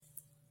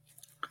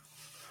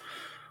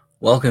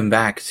Welcome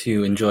back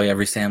to Enjoy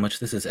Every Sandwich.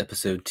 This is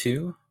episode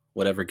 2,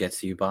 Whatever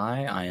Gets You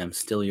By. I am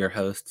still your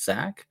host,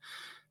 Zach.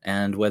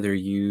 And whether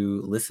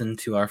you listened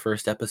to our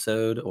first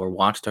episode or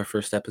watched our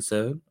first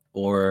episode,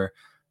 or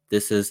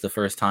this is the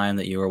first time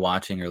that you are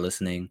watching or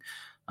listening,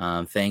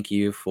 thank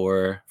you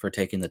for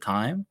taking the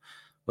time.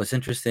 What's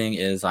interesting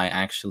is I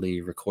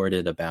actually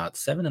recorded about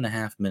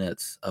 7.5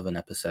 minutes of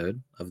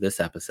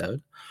this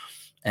episode.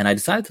 And I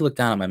decided to look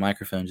down at my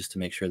microphone just to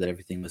make sure that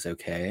everything was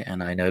okay.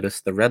 And I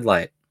noticed the red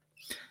light,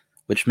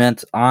 which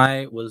meant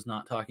I was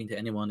not talking to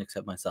anyone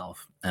except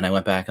myself. And I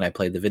went back and I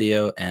played the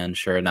video, and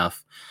sure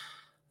enough,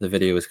 the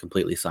video was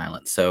completely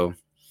silent. So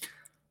I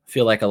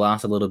feel like I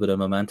lost a little bit of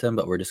momentum,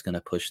 but we're just going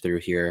to push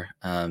through here.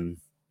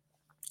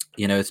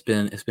 It's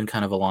been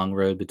kind of a long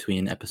road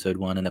between episode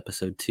 1 and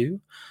episode 2.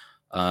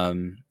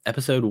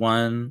 Episode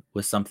 1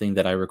 was something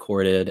that I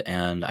recorded,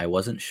 and I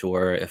wasn't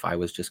sure if I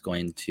was just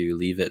going to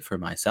leave it for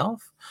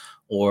myself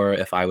or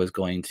if I was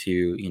going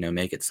to,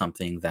 make it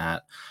something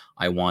that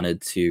I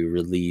wanted to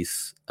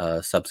release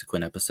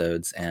subsequent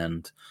episodes,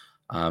 and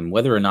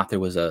whether or not there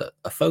was a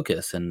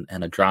focus and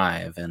a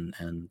drive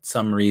and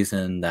some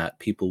reason that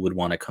people would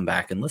want to come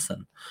back and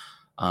listen.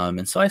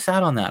 And so I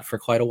sat on that for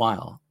quite a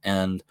while,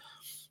 and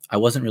I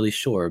wasn't really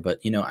sure, but,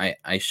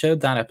 I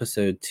showed that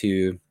episode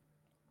to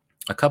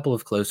a couple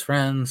of close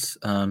friends,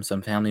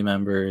 some family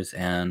members,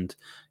 and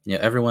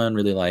everyone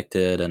really liked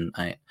it. And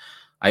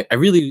I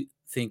really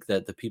think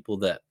that the people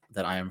that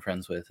I am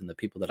friends with and the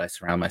people that I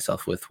surround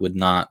myself with would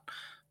not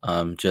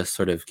just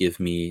sort of give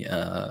me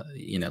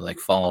like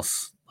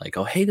false, like,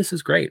 oh hey, this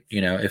is great,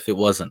 if it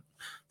wasn't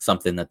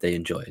something that they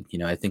enjoyed.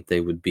 I think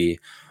they would be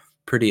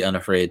pretty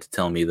unafraid to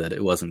tell me that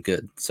it wasn't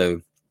good.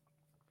 So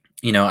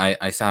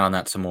I sat on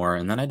that some more,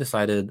 and then I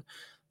decided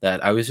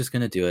that I was just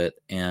going to do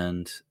it.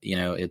 And,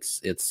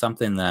 it's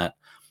something that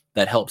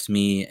helps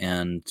me.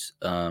 And,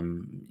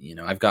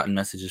 I've gotten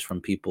messages from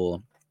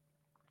people,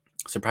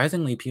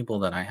 surprisingly people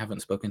that I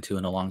haven't spoken to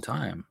in a long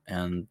time.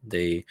 And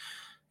they,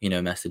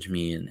 message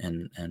me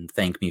and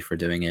thank me for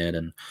doing it.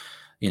 And,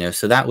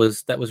 so that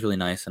was really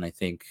nice. And I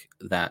think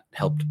that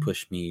helped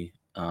push me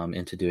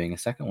into doing a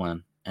second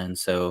one. And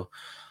so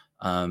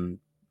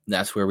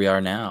that's where we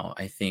are now.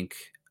 I think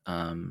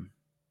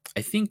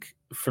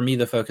for me,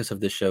 the focus of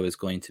this show is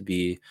going to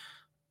be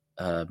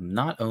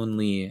not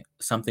only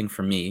something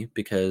for me,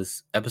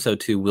 because episode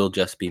 2 will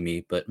just be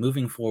me, but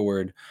moving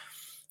forward,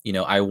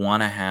 I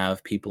want to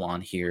have people on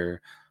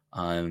here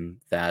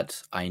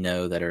that I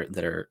know that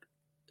are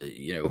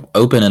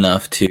open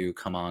enough to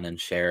come on and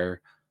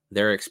share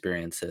their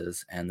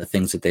experiences and the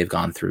things that they've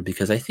gone through,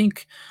 because I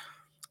think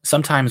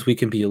sometimes we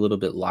can be a little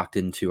bit locked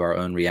into our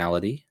own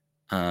reality.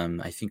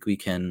 I think we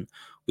can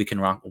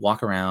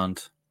walk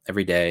around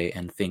every day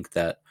and think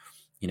that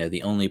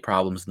the only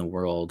problems in the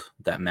world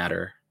that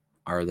matter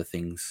are the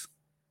things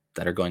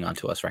that are going on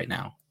to us right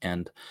now.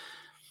 And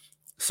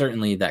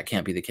certainly that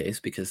can't be the case,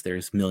 because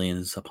there's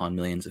millions upon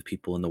millions of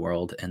people in the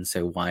world. And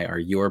so why are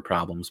your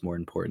problems more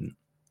important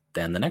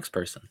than the next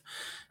person?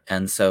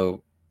 And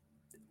so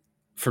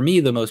for me,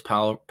 the most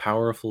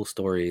powerful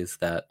stories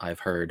that I've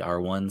heard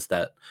are ones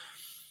that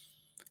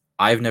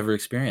I've never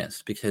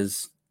experienced,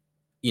 because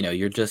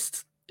you're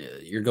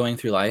going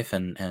through life,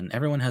 and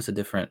everyone has a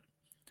different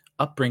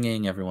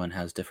upbringing, everyone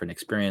has different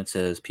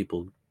experiences,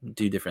 people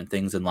do different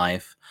things in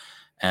life,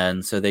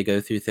 and so they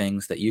go through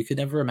things that you could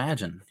never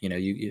imagine.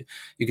 You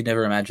could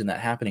never imagine that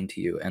happening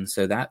to you. And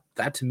so that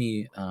to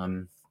me,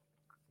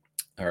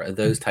 or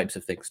those types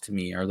of things to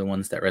me, are the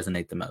ones that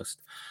resonate the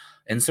most.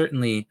 And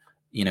certainly,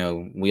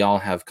 we all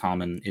have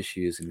common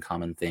issues and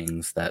common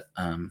things that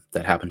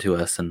happen to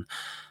us,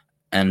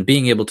 and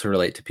being able to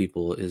relate to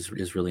people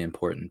is really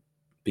important,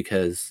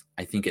 because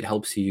I think it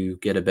helps you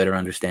get a better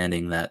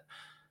understanding that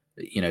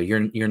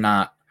you're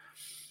not.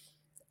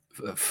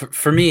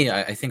 For me,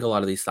 I think a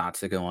lot of these thoughts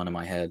that go on in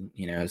my head,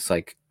 it's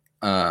like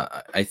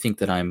I think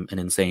that I'm an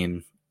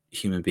insane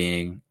human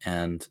being,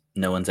 and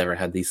no one's ever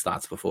had these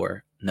thoughts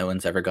before. No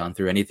one's ever gone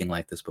through anything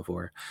like this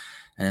before,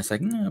 and it's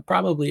like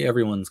probably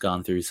everyone's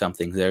gone through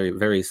something very,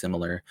 very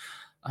similar.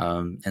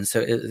 And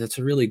so it's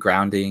a really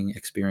grounding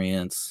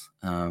experience.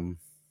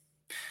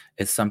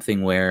 It's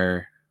something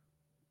where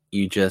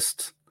you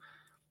just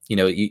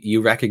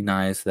you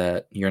recognize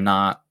that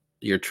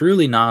you're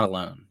truly not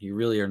alone. You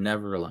really are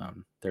never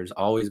alone. There's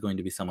always going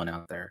to be someone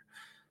out there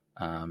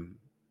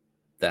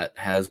that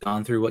has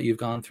gone through what you've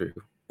gone through,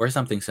 or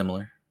something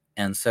similar.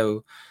 And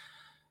so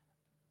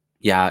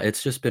yeah,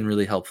 it's just been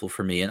really helpful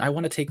for me. And I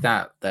want to take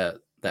that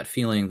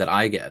feeling that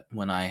I get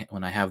when I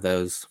have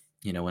those,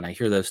 when I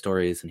hear those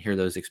stories and hear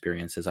those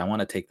experiences, I want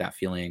to take that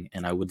feeling,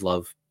 and I would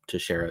love to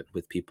share it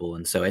with people.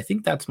 And so I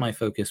think that's my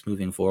focus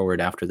moving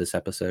forward after this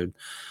episode,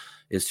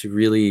 is to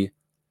really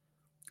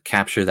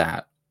capture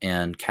that,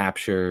 and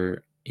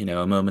capture,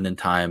 a moment in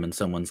time in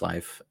someone's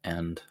life.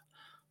 And,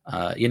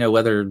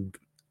 whether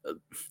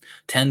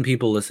 10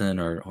 people listen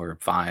or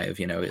 5,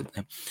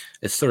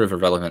 it's sort of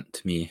irrelevant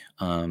to me,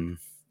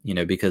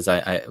 because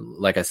I,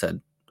 like I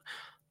said,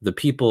 the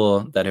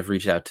people that have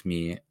reached out to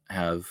me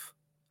have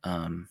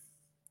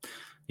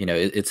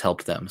it's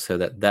helped them. So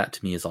that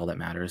to me is all that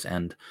matters.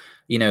 And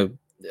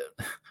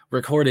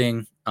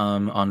recording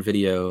on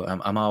video,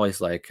 I'm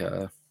always like,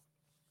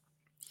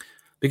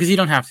 because you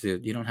don't have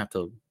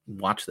to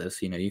watch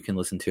this. You can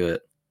listen to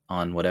it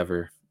on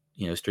whatever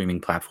streaming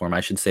platform.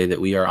 I should say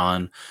that we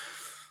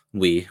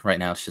right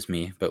now, it's just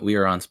me, but we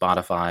are on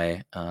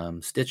Spotify,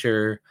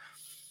 Stitcher,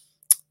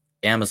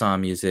 Amazon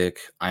Music.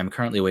 I'm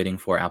currently waiting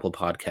for Apple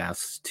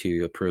Podcasts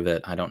to approve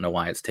it. I don't know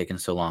why it's taken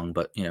so long,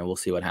 but we'll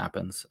see what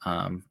happens.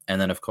 And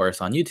then of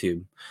course on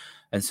YouTube.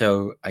 And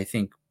so I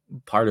think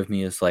part of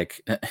me is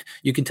like,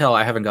 you can tell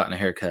I haven't gotten a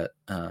haircut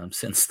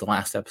since the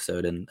last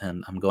episode, and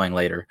I'm going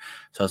later.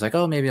 So I was like,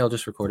 oh, maybe I'll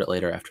just record it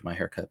later after my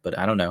haircut. But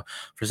I don't know.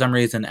 For some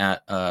reason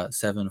at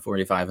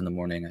 7:45 in the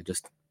morning, I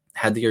just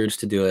had the urge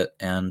to do it.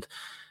 And,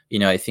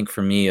 I think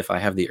for me, if I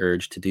have the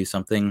urge to do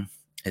something,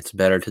 it's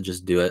better to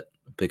just do it,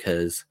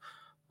 because,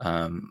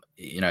 I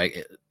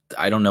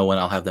don't know when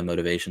I'll have the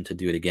motivation to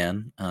do it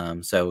again.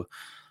 So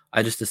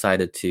I just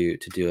decided to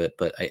do it.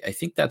 But I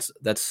think that's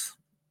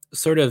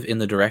sort of in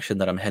the direction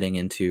that I'm heading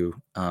into,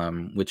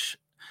 which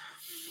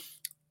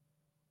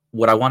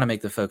what I want to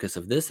make the focus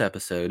of this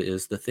episode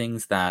is the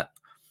things that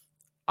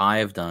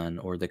I've done,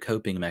 or the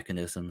coping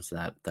mechanisms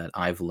that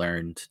I've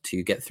learned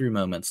to get through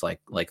moments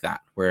like that,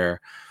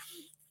 where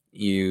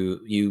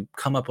you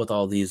come up with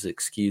all these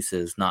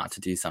excuses not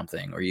to do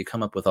something, or you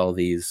come up with all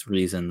these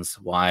reasons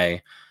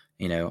why,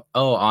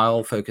 oh,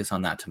 I'll focus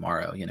on that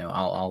tomorrow.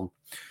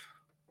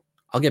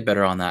 I'll get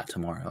better on that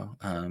tomorrow.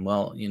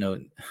 Well,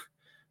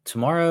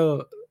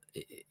 tomorrow,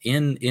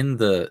 in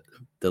the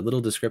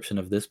little description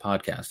of this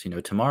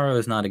podcast, tomorrow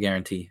is not a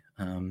guarantee.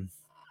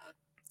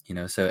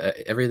 So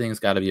everything's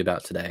got to be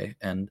about today.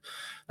 And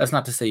that's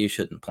not to say you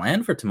shouldn't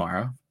plan for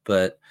tomorrow,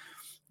 but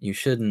you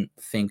shouldn't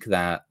think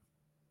that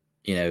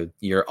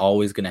you're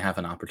always going to have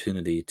an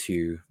opportunity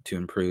to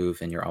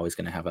improve, and you're always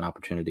going to have an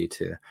opportunity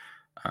to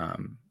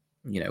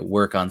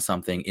work on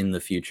something in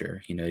the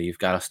future. You've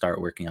got to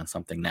start working on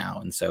something now.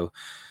 And so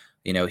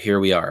here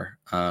we are.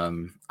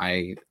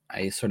 I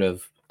sort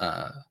of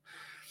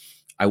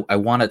I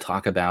want to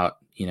talk about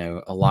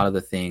a lot of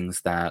the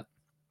things that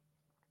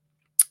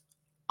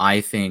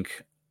I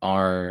think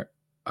are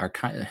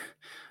kind of,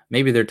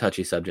 maybe they're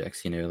touchy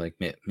subjects. Like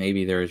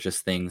maybe there's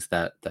just things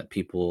that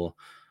people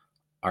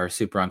are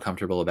super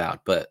uncomfortable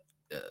about, but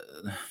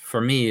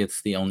for me,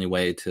 it's the only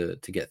way to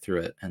get through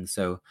it. And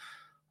so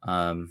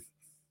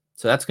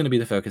that's going to be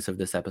the focus of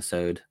this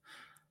episode.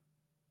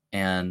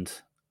 And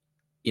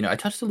I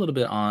touched a little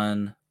bit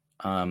on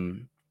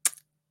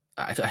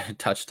I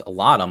touched a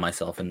lot on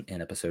myself in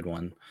episode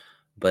 1,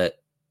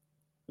 but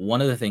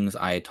one of the things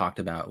I talked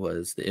about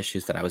was the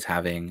issues that I was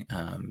having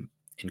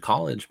in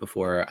college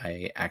before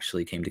I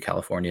actually came to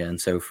California. And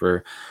so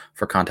for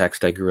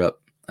context, I grew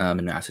up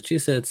in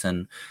Massachusetts,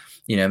 and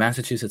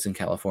Massachusetts and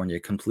California,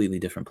 completely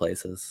different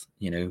places,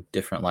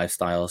 different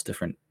lifestyles,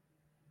 different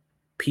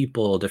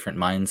people, different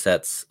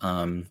mindsets.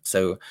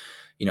 So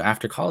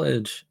after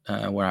college,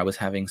 where I was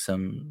having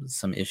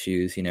some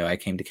issues, I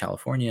came to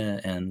California,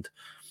 and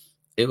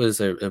it was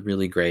a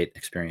really great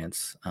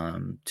experience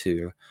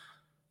to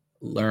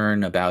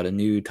learn about a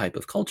new type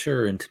of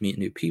culture, and to meet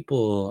new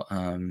people,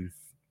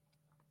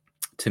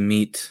 to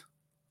meet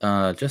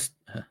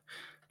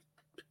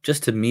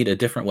just to meet a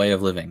different way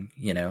of living.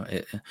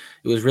 It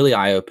was really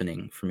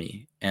eye-opening for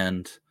me.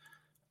 And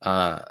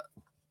I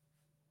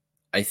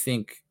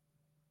think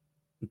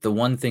the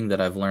one thing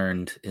that I've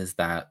learned is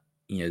that,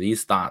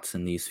 these thoughts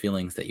and these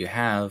feelings that you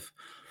have,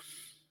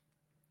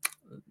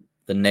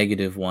 the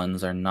negative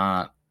ones, are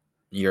not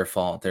your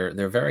fault.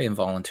 They're very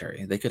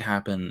involuntary. They could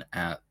happen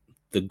at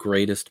the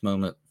greatest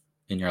moment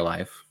in your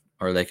life,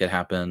 or they could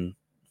happen,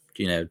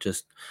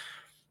 just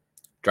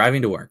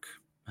driving to work,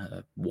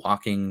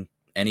 walking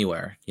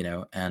anywhere,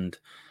 and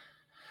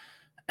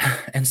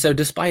so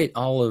despite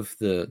all of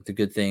the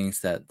good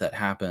things that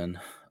happen,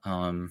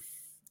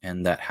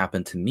 and that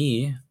happened to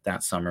me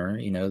that summer,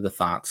 the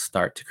thoughts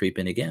start to creep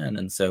in again.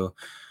 And so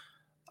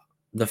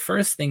the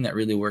first thing that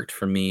really worked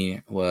for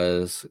me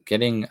was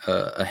getting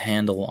a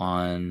handle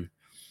on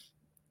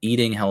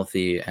eating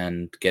healthy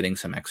and getting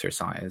some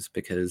exercise,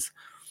 because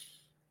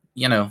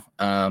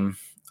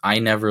I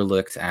never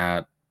looked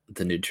at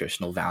the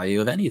nutritional value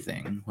of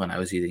anything when I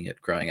was eating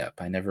it growing up.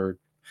 I never,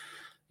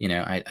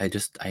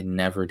 I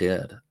never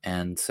did.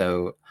 And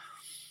so,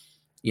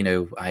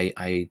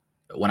 I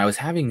when I was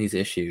having these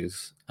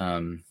issues,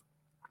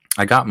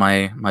 I got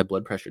my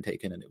blood pressure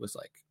taken, and it was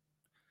like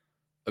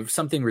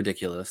something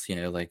ridiculous,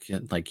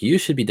 like you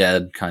should be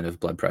dead kind of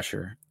blood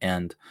pressure.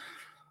 And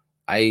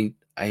I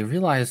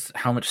realized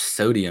how much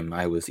sodium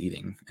I was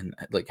eating, and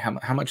like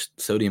how much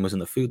sodium was in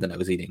the food that I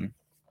was eating.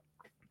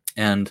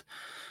 And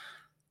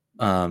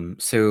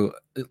so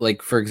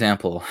like, for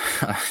example,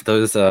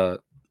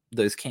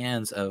 those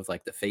cans of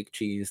like the fake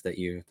cheese that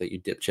you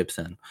dip chips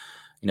in,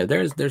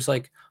 there's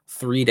like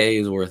 3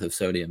 days worth of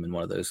sodium in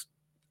one of those,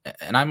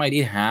 and I might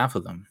eat half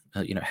of them,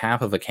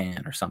 half of a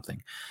can or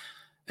something.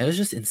 It was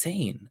just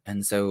insane.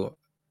 And so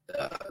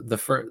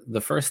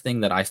the first thing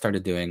that I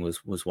started doing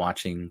was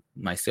watching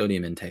my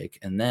sodium intake,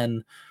 and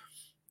then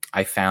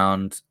I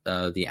found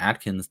the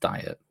Atkins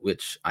diet,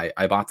 which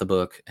I bought the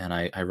book and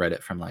I read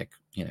it from like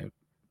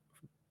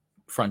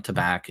front to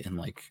back in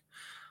like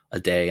a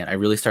day, and I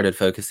really started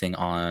focusing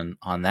on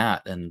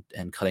that and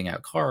cutting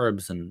out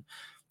carbs, and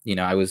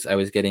I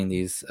was getting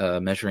these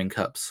measuring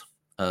cups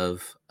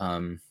of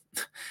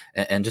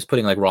and just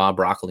putting like raw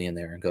broccoli in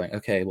there and going,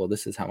 okay, well,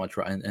 this is how much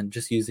raw, and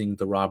just using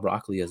the raw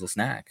broccoli as a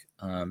snack.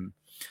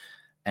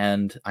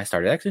 And I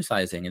started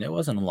exercising, and it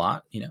wasn't a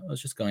lot, I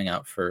was just going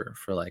out for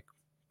like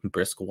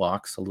brisk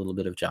walks, a little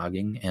bit of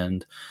jogging,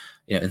 and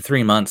in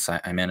 3 months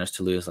I managed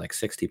to lose like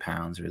 60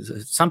 pounds,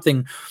 or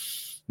something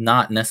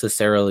not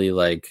necessarily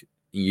like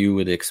you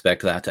would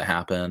expect that to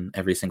happen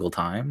every single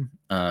time,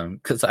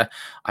 because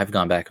I've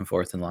gone back and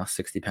forth and lost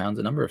 60 pounds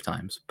a number of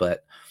times,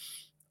 but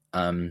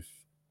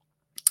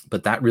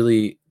that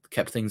really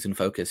kept things in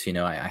focus.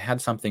 I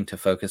had something to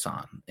focus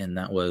on, and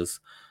that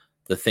was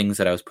the things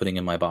that I was putting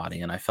in my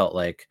body. And I felt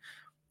like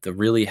the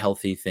really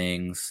healthy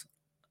things,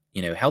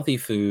 healthy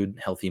food,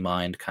 healthy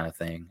mind kind of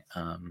thing.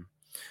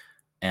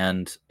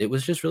 And it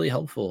was just really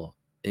helpful.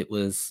 It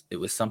was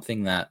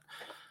something that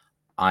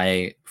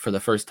for the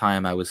first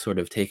time, I was sort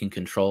of taking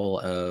control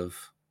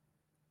of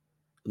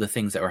the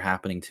things that were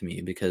happening to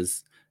me,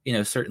 because,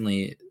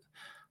 certainly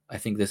I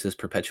think this is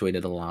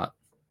perpetuated a lot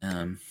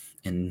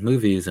in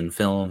movies and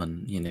film,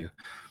 and,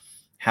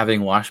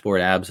 having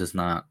washboard abs is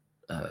not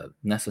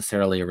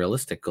necessarily a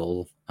realistic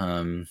goal,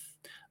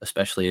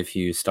 especially if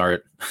you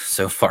start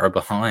so far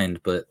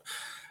behind. But,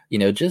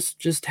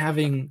 just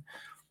having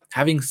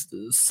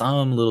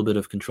some little bit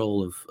of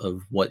control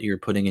of what you're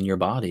putting in your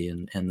body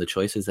and the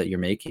choices that you're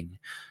making,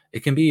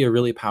 it can be a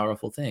really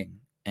powerful thing.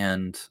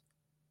 And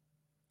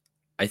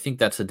I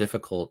think it's a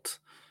difficult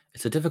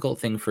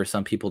thing for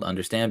some people to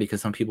understand,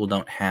 because some people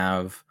don't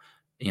have,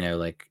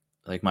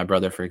 like my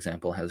brother, for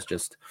example, has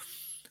just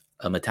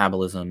a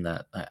metabolism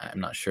that I'm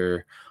not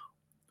sure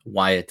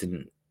why it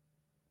didn't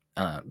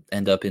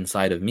end up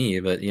inside of me,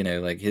 but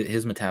like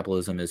his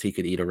metabolism is, he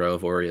could eat a row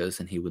of Oreos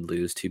and he would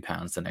lose 2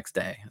 pounds the next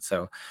day.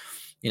 So,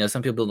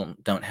 some people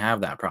don't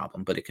have that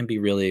problem, but it can be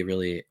really,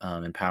 really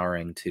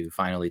empowering to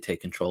finally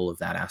take control of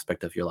that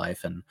aspect of your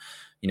life, and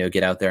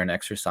get out there and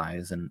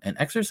exercise. And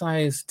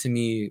exercise to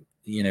me,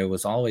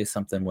 was always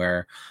something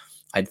where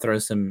I'd throw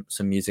some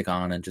music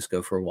on and just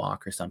go for a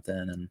walk or something.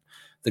 And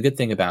the good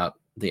thing about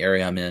the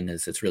area I'm in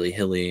is it's really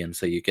hilly, and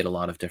so you get a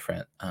lot of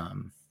different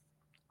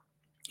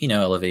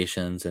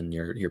elevations, and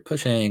you're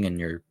pushing, and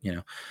you're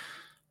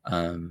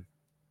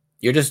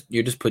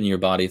just putting your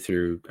body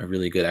through a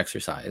really good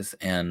exercise.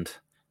 And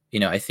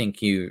I think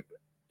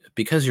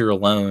because you're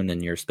alone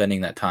and you're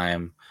spending that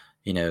time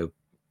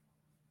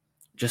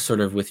just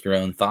sort of with your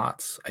own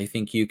thoughts, I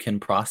think you can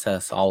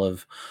process all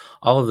of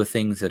the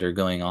things that are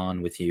going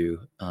on with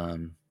you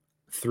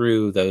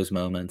through those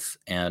moments.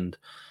 And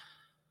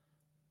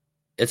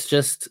it's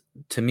just,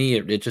 to me,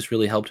 it just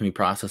really helped me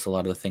process a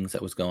lot of the things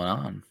that were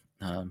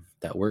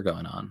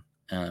going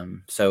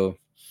on. So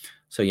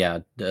yeah,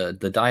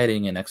 the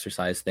dieting and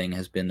exercise thing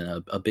has been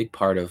a big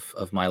part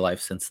of my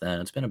life since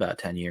then. It's been about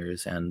 10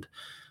 years. And,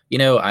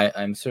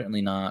 I'm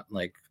certainly not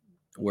like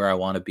where I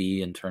want to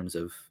be in terms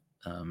of,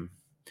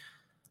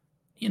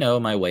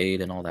 my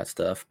weight and all that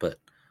stuff. But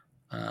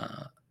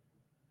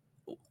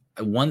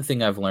one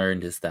thing I've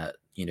learned is that,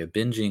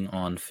 binging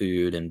on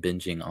food and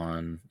binging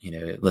on,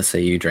 let's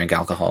say you drink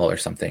alcohol or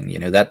something,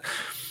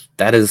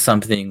 that is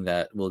something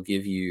that will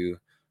give you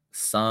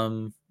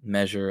some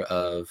measure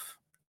of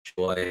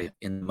joy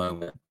in the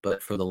moment,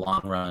 but for the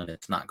long run,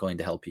 it's not going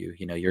to help you.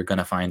 You're going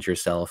to find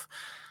yourself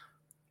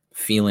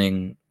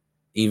feeling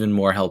even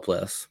more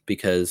helpless,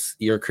 because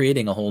you're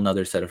creating a whole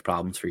nother set of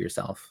problems for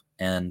yourself.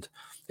 And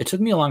it took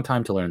me a long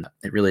time to learn that.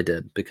 It really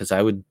did, because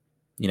I would,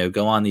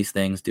 go on these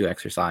things, do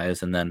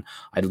exercise, and then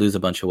I'd lose a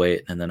bunch of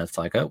weight. And then it's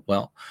like, oh,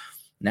 well,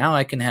 now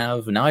I can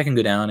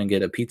go down and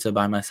get a pizza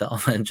by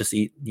myself and just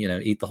eat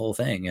the whole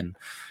thing. And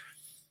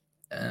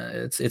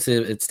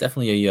it's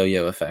definitely a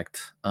yo-yo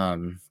effect.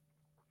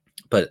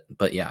 But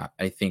yeah,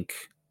 I think,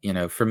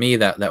 for me,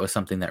 that was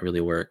something that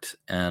really worked.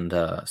 And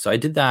so I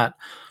did that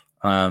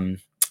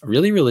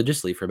really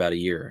religiously for about a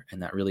year,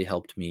 and that really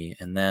helped me.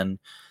 And then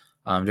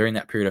during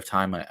that period of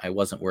time, I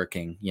wasn't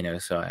working,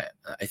 so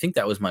I think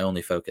that was my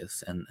only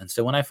focus. And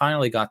so when I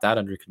finally got that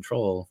under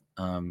control,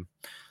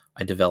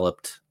 I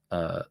developed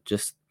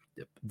just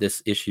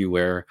this issue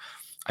where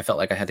I felt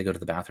like I had to go to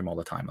the bathroom all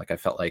the time. Like I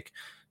felt like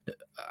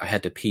I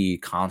had to pee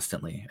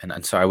constantly.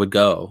 And so I would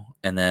go,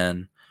 and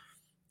then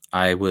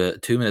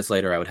 2 minutes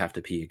later, I would have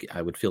to pee.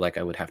 I would feel like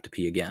I would have to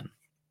pee again.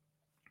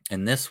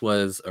 And this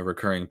was a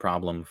recurring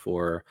problem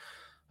for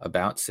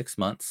about 6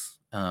 months.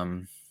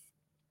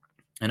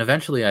 And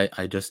eventually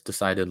I just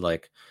decided,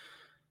 like,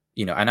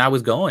 and I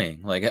was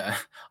going, like,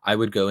 I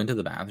would go into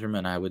the bathroom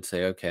and I would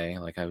say, okay,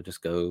 like I would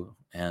just go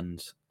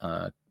and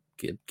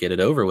get it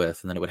over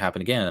with. And then it would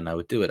happen again. And I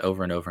would do it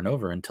over and over and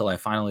over until I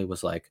finally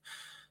was like,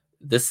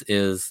 this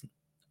is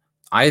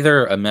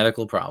either a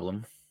medical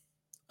problem,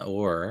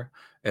 or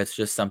It's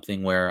just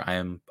something where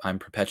I'm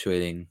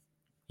perpetuating,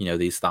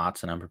 these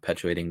thoughts, and I'm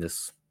perpetuating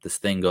this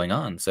thing going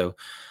on. So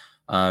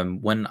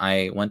when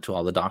I went to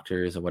all the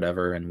doctors or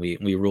whatever, and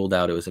we ruled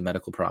out it was a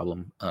medical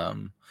problem,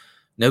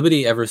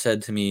 nobody ever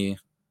said to me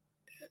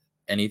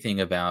anything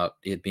about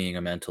it being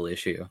a mental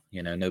issue.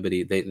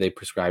 Nobody, they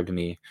prescribed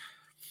me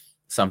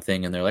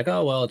something, and they're like,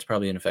 oh, well, it's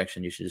probably an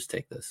infection, you should just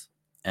take this.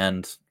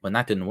 And when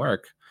that didn't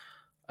work,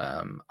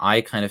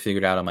 I kind of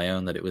figured out on my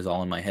own that it was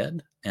all in my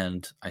head,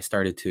 and I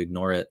started to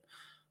ignore it.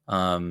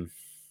 um,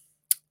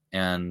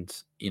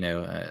 and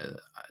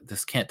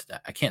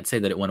I can't say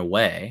that it went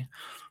away,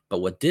 but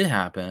what did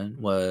happen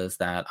was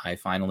that I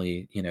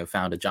finally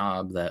found a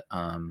job that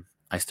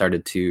I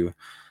started to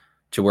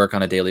work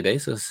on a daily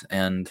basis.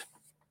 And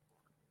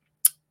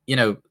you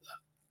know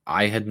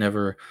I had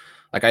never,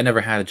 like, I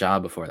never had a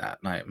job before that.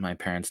 My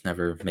parents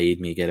never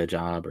made me get a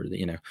job, or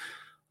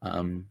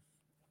um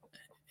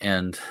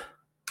and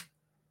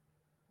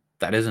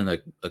that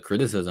isn't a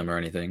criticism or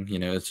anything.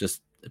 It's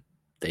just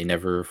they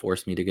never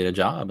forced me to get a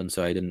job, and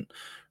so I didn't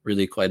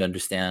really quite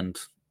understand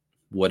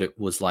what it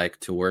was like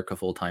to work a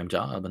full-time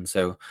job. And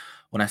so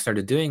when I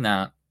started doing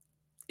that,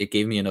 it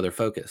gave me another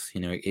focus.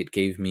 It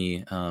gave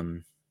me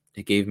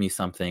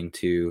something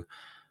to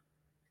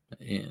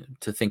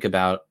think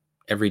about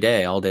every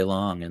day, all day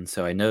long. And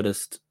so I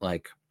noticed,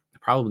 like,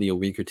 probably a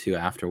week or two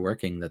after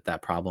working,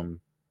 that problem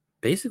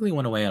basically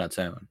went away on its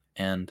own.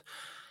 And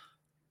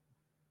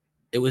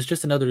it was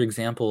just another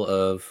example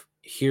of,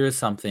 here's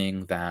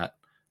something that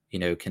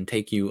can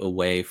take you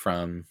away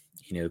from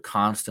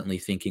constantly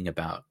thinking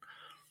about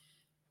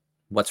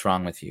what's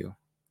wrong with you.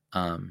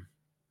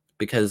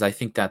 Because I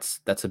think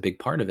that's a big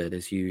part of it,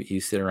 is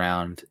you sit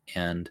around,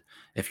 and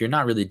if you're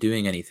not really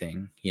doing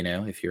anything,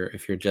 if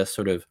you're just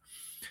sort of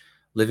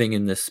living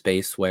in this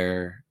space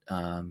where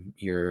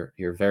you're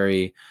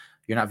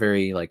not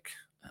very, like,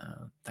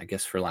 I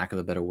guess, for lack of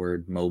a better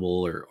word,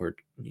 mobile, or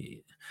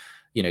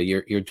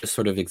you're just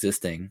sort of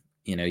existing.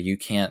 You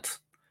can't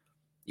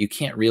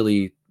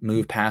really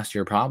move past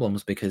your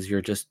problems, because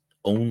you're just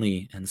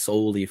only and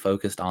solely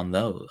focused on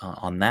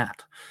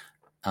that.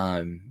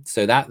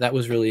 So that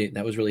was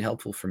really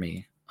helpful for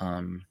me.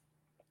 And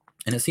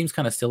it seems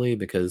kind of silly,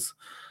 because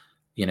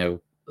you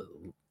know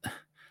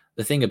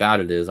the thing about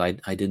it is, I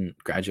didn't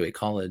graduate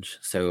college,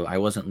 so I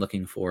wasn't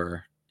looking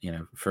for,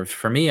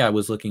 for me, I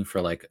was looking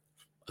for, like,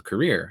 a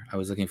career. I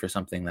was looking for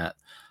something that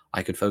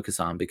I could focus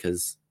on,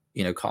 because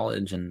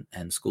college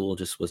and school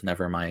just was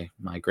never my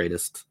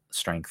greatest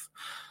strength.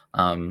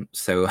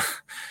 So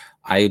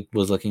I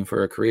was looking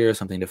for a career,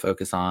 something to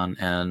focus on,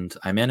 and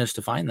I managed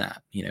to find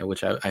that,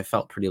 which I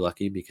felt pretty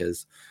lucky,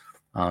 because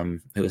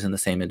it was in the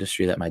same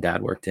industry that my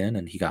dad worked in,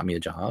 and he got me a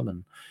job.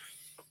 And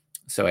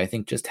so I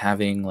think just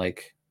having,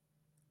 like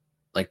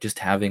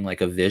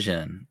a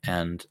vision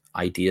and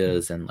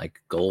ideas and, like,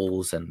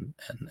 goals, and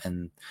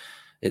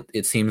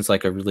it seems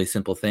like a really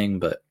simple thing,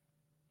 but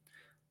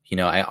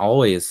I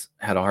always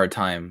had a hard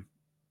time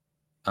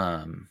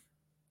um,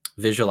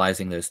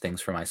 visualizing those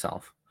things for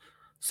myself.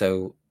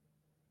 So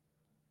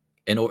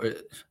in order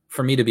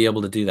for me to be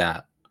able to do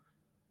that,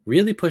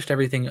 really pushed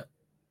everything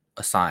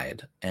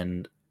aside,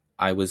 and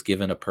I was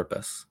given a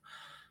purpose.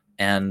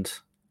 And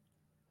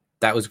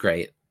that was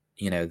great.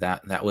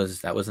 That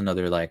was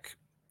another, like,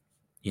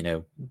 you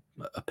know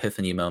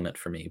epiphany moment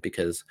for me,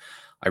 because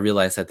I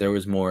realized that there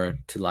was more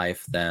to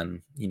life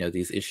than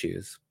these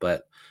issues.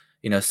 But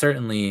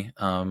certainly,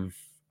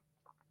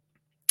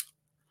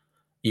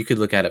 you could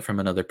look at it from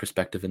another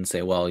perspective and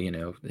say, well,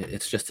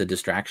 it's just a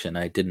distraction.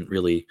 I didn't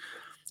really,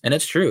 and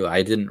it's true,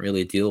 I didn't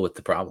really deal with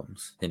the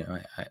problems.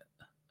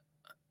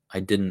 I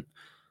didn't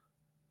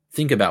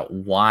think about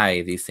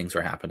why these things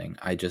were happening.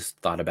 I just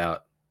thought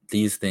about,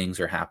 these things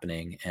are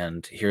happening,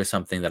 and here's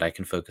something that I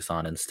can focus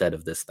on instead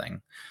of this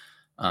thing.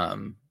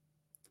 um,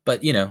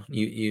 but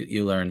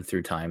you learn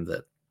through time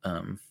that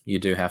you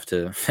do have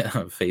to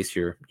face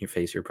your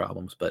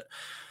problems.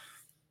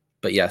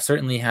 But yeah,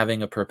 certainly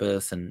having a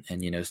purpose, and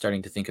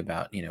starting to think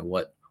about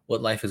what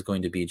life is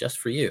going to be just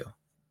for you,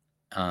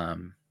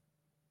 um,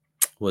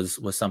 was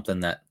something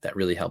that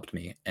really helped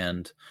me.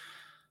 And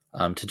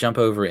to jump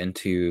over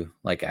into,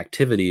 like,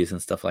 activities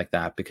and stuff like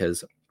that,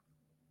 because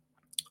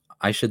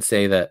I should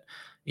say that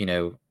you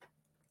know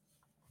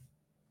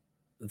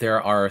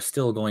there are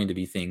still going to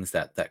be things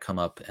that come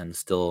up, and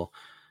still,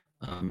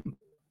 um,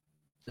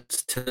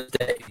 to this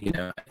day,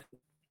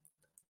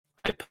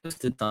 I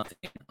posted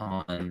something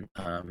on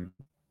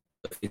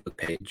the Facebook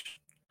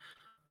page,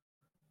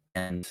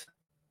 and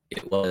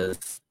it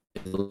was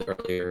a little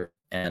earlier,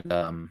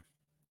 and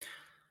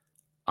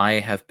I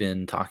have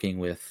been talking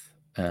with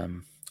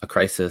a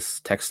crisis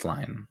text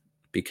line,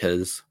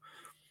 because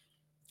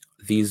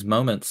these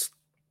moments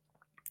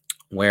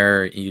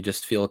where you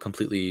just feel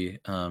completely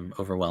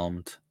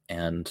overwhelmed,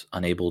 and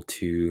unable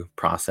to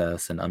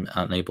process, and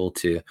unable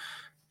to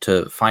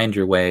find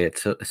your way.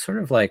 It's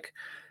sort of like,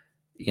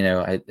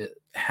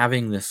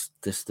 having this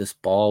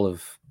ball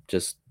of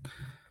just,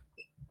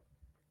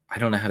 I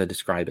don't know how to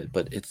describe it,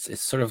 but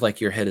it's sort of like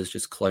your head is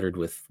just cluttered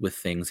with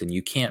things, and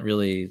you can't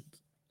really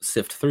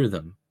sift through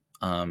them.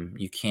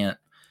 You can't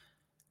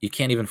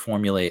even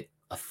formulate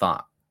a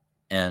thought.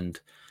 And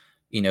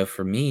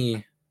for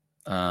me,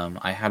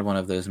 I had one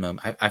of those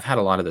moments. I've had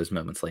a lot of those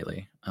moments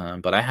lately,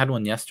 but I had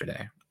one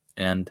yesterday.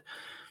 And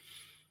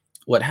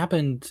what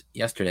happened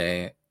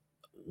yesterday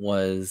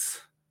was,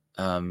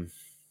 to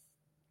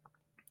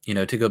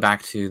go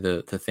back to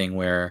the thing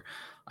where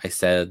I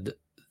said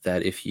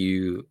that if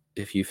you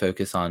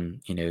focus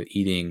on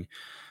eating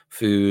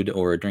food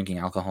or drinking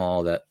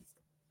alcohol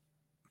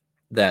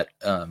that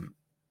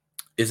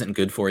isn't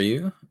good for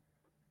you,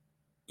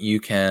 you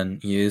can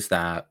use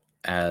that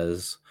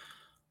as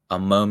a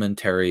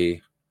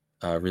momentary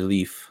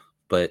relief,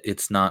 but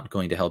it's not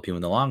going to help you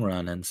in the long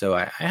run. And so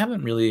I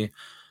haven't really,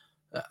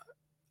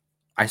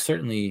 I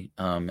certainly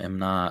am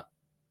not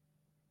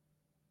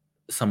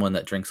someone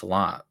that drinks a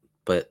lot,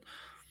 but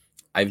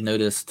I've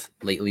noticed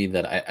lately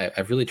that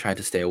I've really tried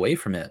to stay away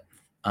from it,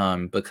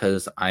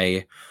 because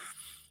I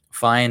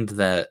find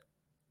that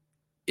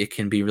it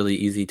can be really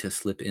easy to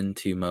slip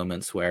into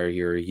moments where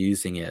you're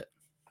using it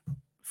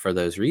for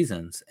those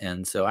reasons.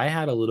 And so I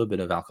had a little bit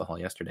of alcohol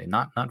yesterday,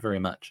 not very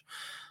much,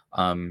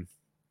 and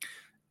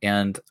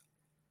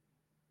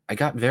I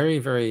got very,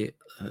 very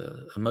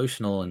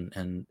emotional,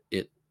 and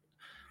it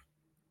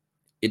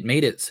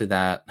made it so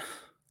that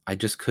I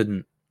just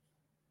couldn't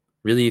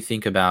really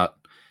think about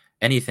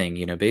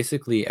anything.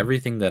 Basically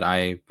everything that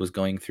I was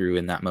going through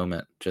in that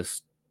moment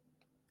just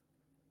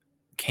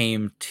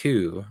came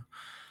to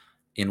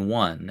in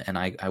one, and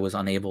I was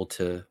unable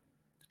to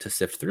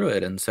sift through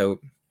it. And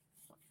so,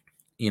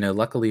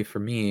 luckily for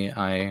me,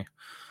 I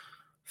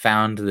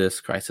found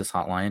this crisis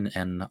hotline,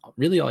 and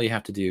really all you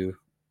have to do,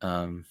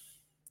 I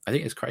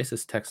think it's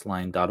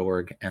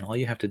crisistextline.org, and all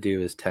you have to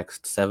do is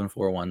text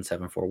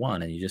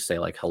 741-741, and you just say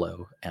like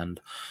hello, and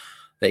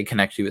they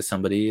connect you with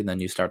somebody, and then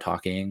you start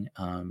talking.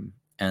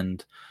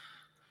 And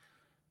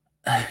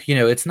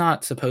it's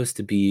not supposed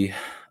to be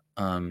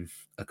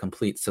a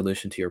complete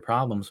solution to your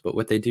problems, but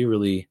what they do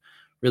really,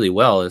 really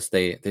well is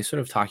they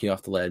sort of talk you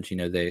off the ledge.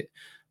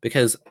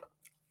 Because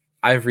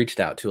I've reached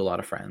out to a lot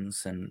of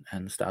friends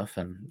and stuff,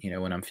 and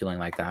when I'm feeling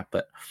like that,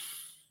 but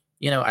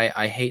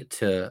I hate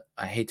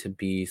to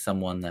be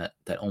someone that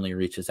only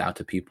reaches out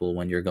to people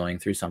when you're going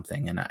through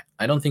something, and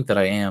I don't think that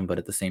I am, but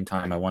at the same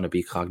time I want to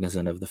be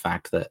cognizant of the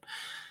fact that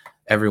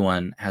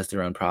everyone has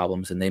their own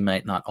problems, and they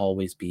might not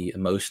always be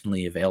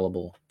emotionally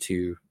available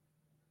to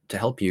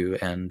help you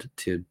and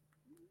to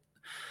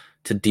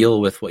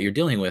deal with what you're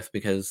dealing with,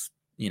 because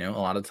a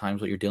lot of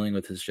times what you're dealing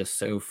with is just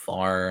so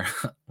far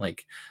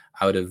like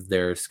out of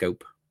their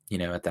scope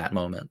at that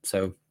moment.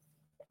 So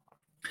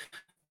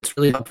it's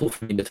really helpful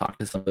for me to talk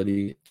to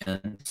somebody,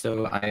 and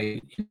so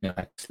I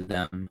texted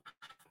them,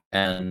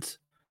 and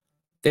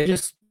they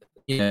just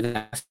they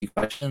ask you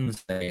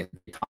questions, they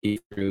talk you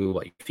through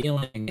what you're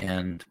feeling.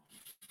 And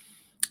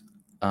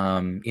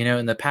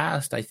in the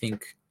past, I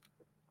think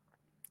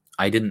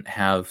I didn't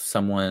have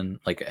someone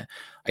like,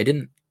 I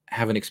didn't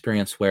have an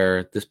experience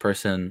where this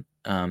person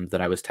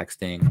that I was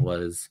texting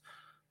was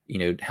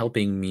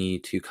helping me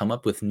to come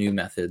up with new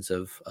methods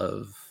of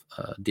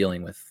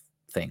dealing with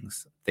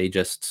things. They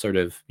just sort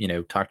of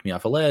talked me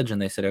off a ledge,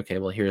 and they said, okay,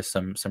 well, here's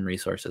some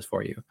resources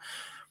for you.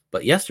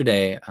 But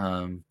yesterday,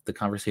 the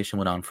conversation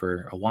went on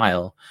for a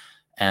while,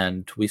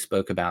 and we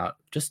spoke about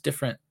just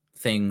different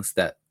things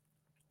that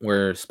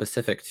were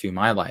specific to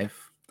my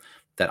life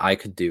that I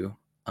could do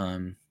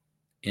in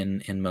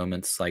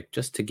moments, like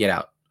just to get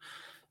out,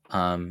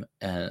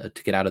 to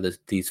get out of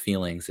these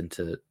feelings, and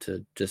to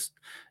just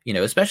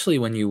especially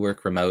when you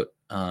work remote,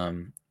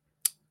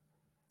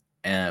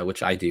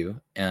 which I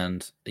do.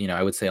 And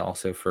I would say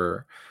also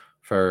for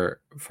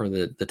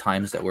the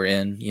times that we're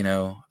in,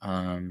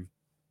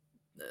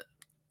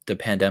 the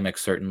pandemic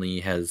certainly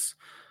has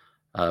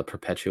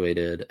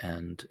perpetuated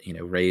and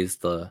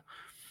raised the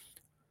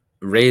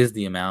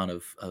amount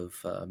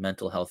of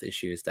mental health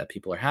issues that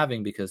people are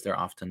having, because they're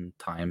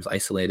oftentimes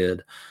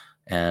isolated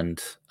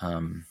and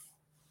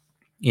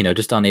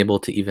just unable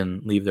to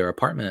even leave their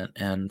apartment.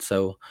 And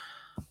so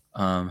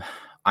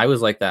I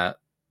was like that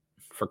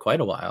for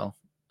quite a while,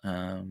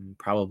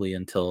 probably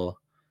until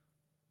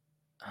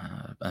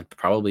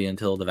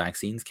the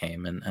vaccines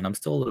came, and I'm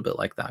still a little bit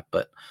like that.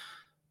 But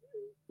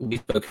we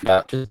spoke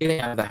about just getting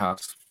out of the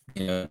house,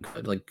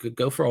 like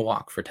go for a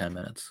walk for 10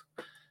 minutes.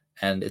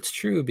 And it's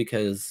true,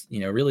 because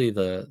really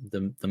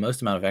the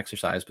most amount of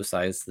exercise,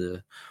 besides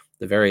the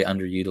very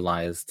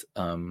underutilized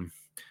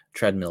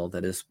treadmill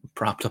that is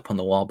propped up on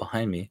the wall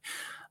behind me,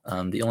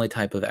 the only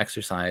type of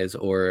exercise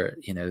or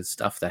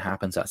stuff that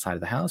happens outside of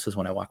the house is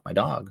when I walk my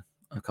dog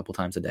a couple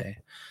times a day.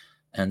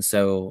 And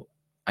so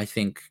I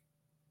think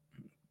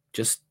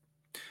just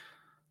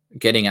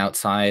getting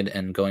outside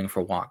and going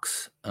for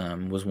walks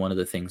was one of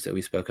the things that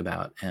we spoke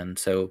about. And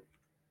so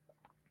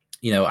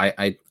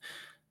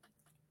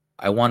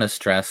I want to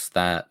stress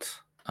that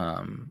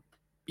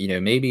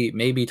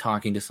maybe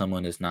talking to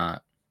someone is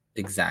not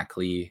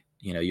exactly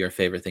your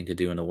favorite thing to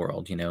do in the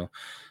world,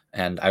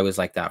 and I was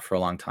like that for a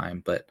long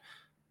time. But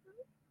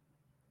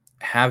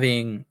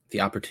having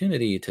the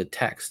opportunity to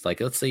text, like,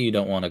 let's say you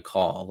don't want to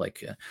call,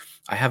 like,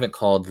 I haven't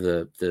called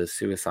the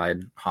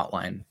suicide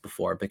hotline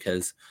before,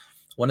 because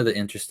one of the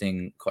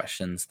interesting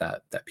questions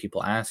that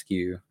people ask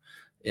you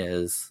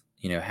is,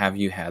 have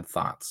you had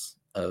thoughts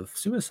of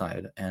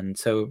suicide? And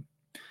so,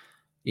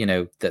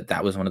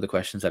 that was one of the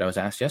questions that I was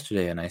asked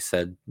yesterday, and I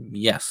said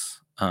yes.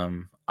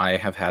 I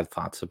have had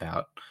thoughts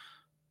about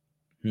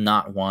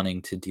not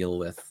wanting to deal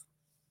with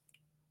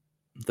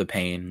the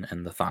pain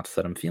and the thoughts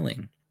that I'm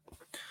feeling.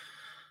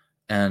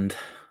 And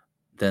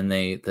then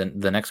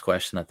the next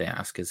question that they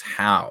ask is,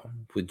 how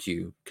would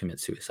you commit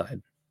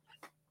suicide?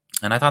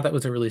 And I thought that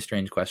was a really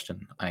strange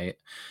question. I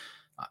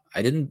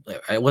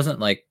wasn't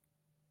like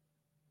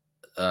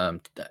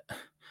um,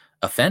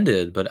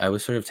 offended, but I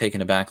was sort of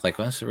taken aback, like,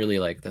 well, that's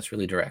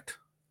really direct.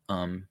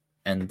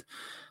 And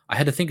I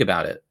had to think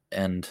about it.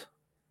 And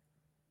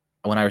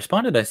when I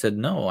responded, I said,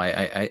 no,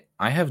 I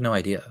have no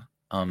idea.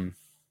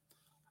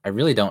 I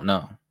really don't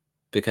know,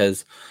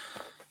 because,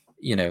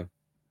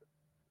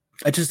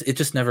 it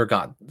just never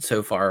got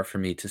so far for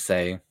me to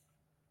say,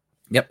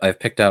 yep, I've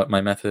picked out my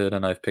method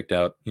and I've picked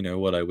out,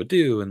 what I would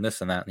do and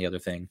this and that and the other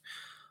thing.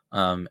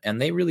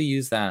 And they really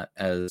use that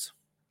as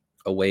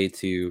a way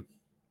to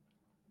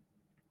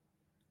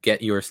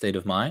get your state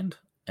of mind.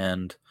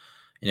 And,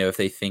 if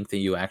they think that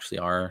you actually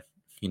are,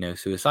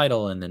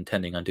 suicidal and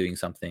intending on doing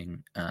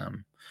something,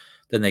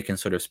 then they can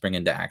sort of spring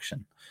into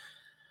action.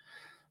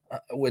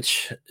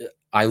 Which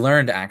I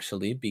learned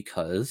actually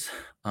because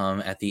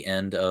at the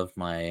end of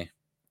my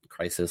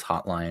crisis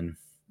hotline,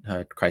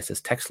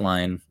 crisis text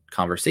line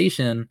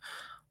conversation,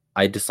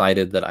 I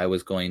decided that I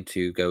was going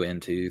to go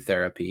into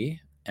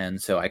therapy.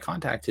 And so I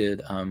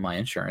contacted my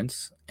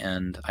insurance,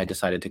 and I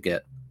decided to go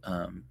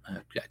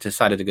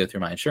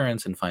through my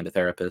insurance and find a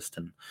therapist.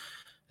 And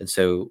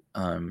so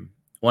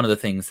one of the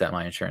things that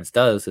my insurance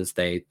does is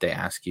they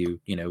ask you,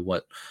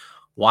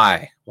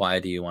 why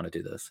do you want to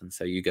do this? And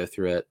so you go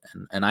through it.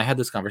 And I had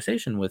this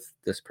conversation with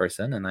this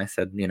person, and I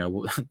said,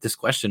 this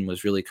question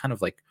was really kind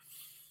of like,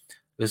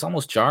 it was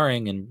almost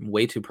jarring and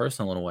way too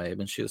personal in a way.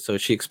 But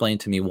she explained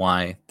to me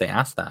why they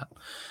asked that.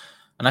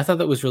 And I thought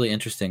that was really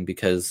interesting,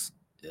 because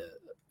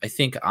I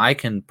think I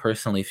can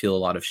personally feel a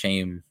lot of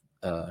shame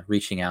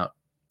reaching out,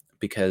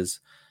 because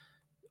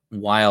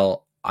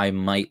while I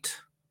might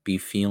be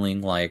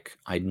feeling like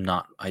I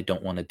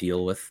don't want to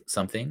deal with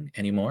something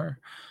anymore,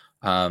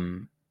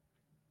 I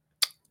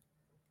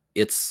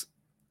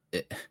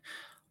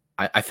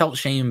felt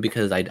shame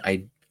because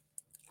I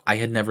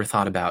had never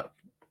thought about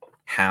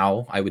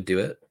how I would do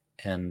it.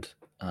 And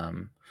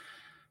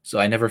so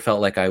I never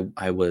felt like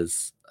I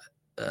was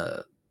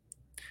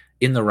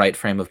in the right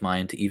frame of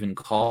mind to even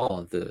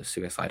call the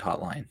suicide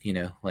hotline.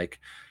 Like,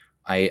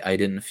 I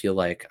didn't feel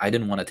like I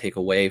didn't want to take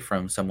away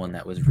from someone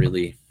that was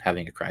really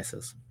having a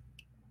crisis.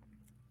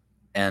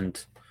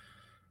 And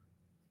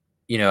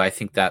I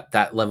think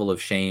that level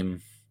of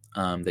shame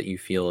that you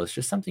feel is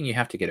just something you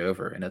have to get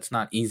over, and it's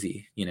not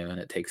easy, and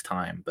it takes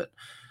time. But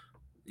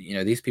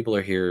these people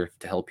are here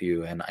to help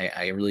you, and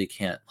I really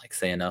can't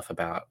say enough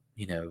about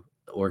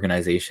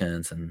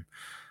organizations and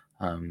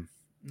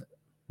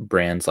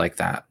brands like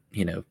that,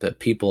 the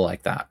people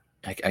like that.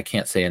 I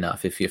can't say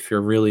enough. If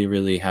you're really,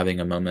 really having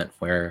a moment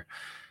where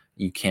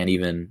you can't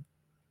even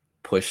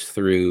push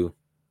through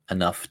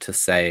enough to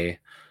say,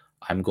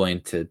 I'm going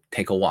to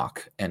take a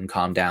walk and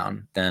calm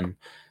down, then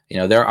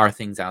there are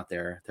things out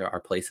there, there are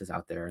places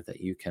out there that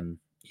you can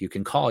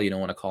call. You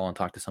don't want to call and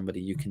talk to somebody,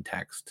 you can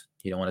text.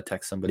 You don't want to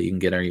text somebody, you can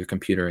get on your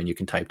computer and you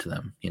can type to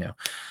them.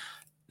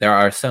 There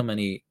are so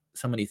many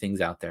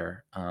things out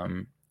there,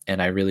 and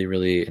I really,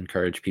 really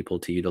encourage people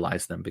to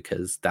utilize them,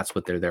 because that's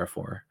what they're there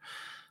for.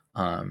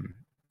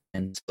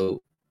 And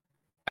so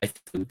I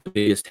think the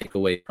biggest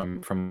takeaway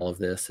from all of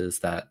this is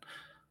that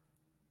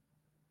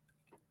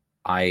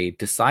I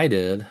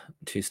decided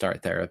to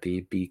start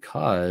therapy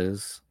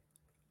because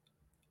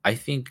I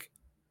think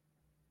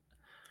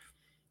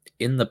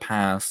in the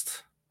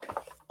past,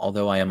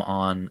 although I am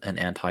on an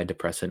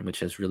antidepressant,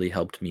 which has really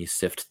helped me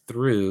sift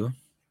through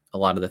a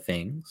lot of the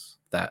things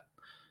that,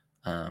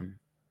 a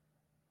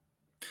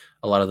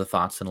lot of the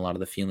thoughts and a lot of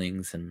the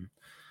feelings, and,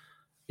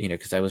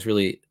 because I was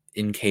really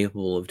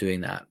incapable of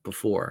doing that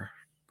before.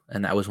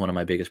 And that was one of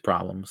my biggest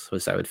problems,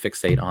 was I would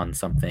fixate on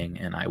something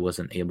and I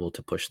wasn't able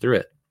to push through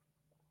it.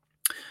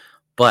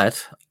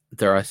 But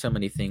there are so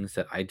many things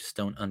that I just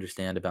don't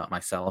understand about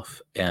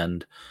myself,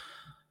 and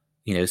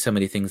so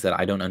many things that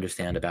I don't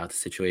understand about the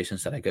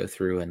situations that I go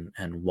through,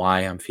 and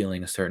why I'm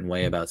feeling a certain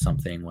way about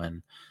something,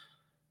 when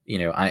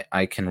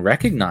I can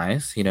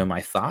recognize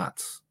my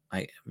thoughts.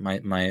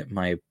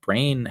 My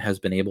brain has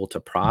been able to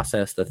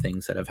process the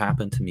things that have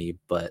happened to me,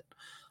 but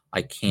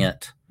I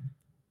can't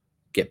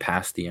get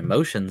past the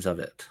emotions of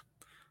it,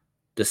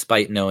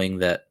 despite knowing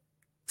that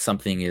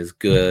something is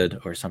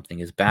good or something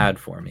is bad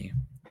for me.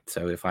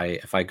 So if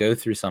I go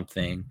through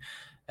something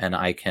and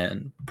I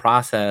can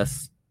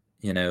process,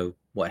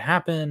 what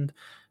happened,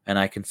 and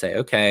I can say,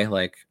 okay,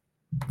 like,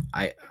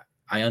 I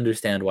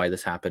understand why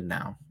this happened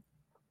now.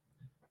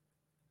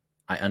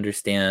 I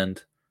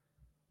understand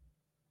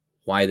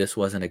why this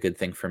wasn't a good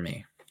thing for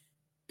me,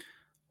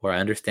 or I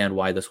understand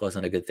why this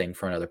wasn't a good thing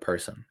for another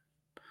person.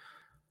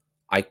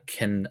 I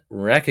can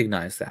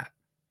recognize that,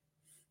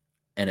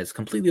 and it's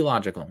completely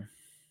logical,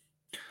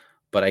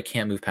 but I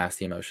can't move past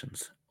the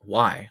emotions.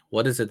 Why?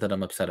 What is it that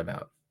I'm upset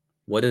about?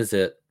 What is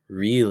it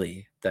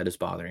really that is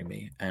bothering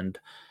me? And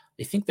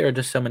I think there are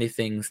just so many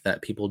things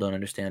that people don't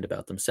understand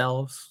about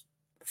themselves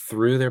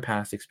through their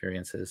past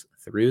experiences,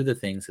 through the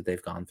things that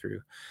they've gone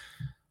through.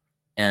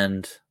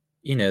 And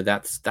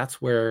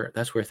that's where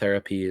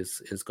therapy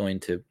is going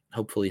to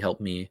hopefully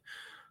help me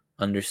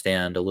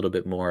understand a little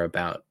bit more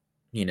about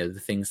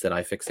the things that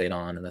I fixate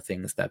on and the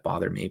things that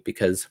bother me,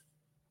 because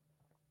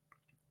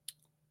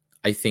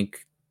I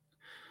think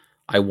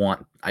I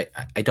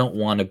don't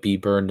want to be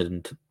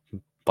burdened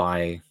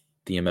by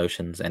the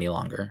emotions any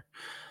longer.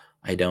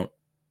 I don't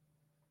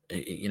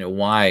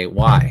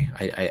why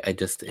I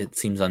just, it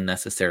seems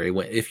unnecessary.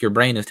 If your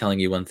brain is telling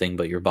you one thing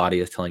but your body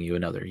is telling you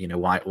another,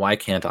 why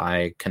can't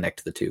I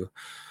connect the two?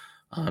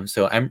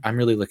 So I'm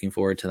really looking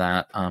forward to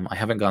that. I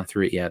haven't gone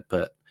through it yet,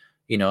 but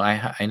I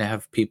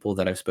have people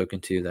that I've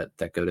spoken to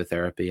that go to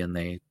therapy, and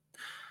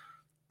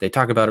they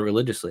talk about it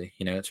religiously.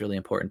 It's really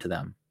important to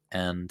them.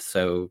 And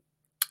so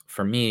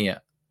for me,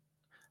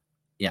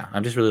 yeah,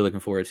 I'm just really looking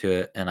forward to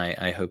it. And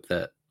I hope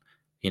that,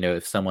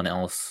 if someone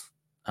else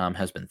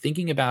has been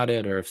thinking about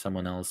it, or if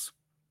someone else,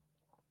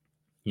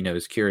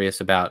 is curious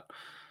about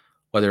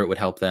whether it would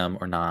help them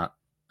or not,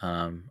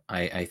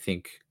 I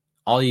think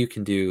all you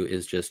can do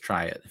is just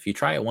try it. If you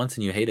try it once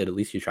and you hate it, at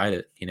least you tried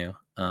it,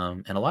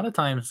 and a lot of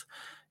times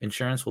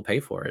insurance will pay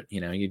for it.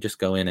 You just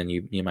go in and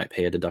you might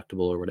pay a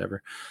deductible or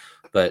whatever,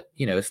 but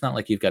it's not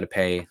like you've got to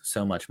pay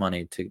so much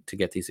money to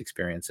get these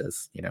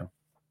experiences.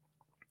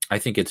 I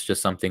think it's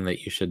just something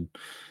that you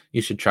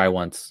should try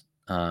once.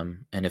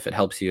 And if it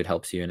helps you, it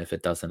helps you. And if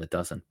it doesn't, it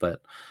doesn't.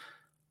 But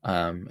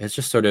it's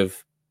just sort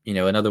of,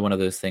 another one of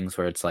those things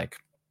where it's like,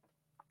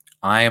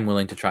 I am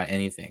willing to try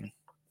anything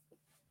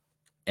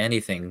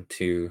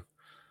to,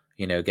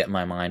 get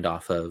my mind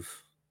off of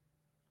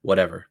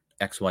whatever,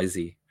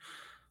 XYZ.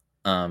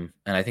 And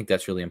I think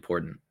that's really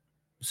important.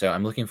 So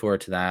I'm looking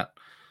forward to that.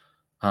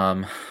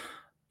 Um,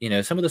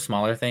 some of the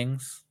smaller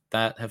things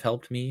that have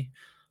helped me,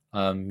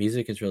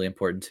 music is really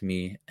important to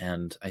me.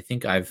 And I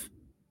think I've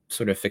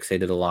sort of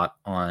fixated a lot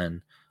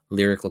on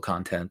lyrical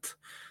content.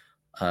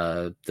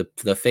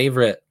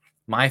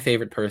 My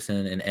favorite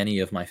person in any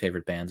of my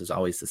favorite bands is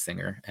always the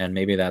singer. And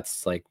maybe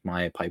that's like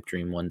my pipe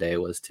dream one day,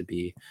 was to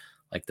be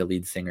like the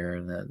lead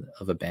singer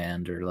of a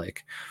band, or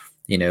like,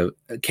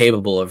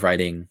 capable of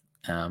writing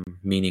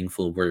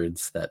meaningful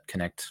words that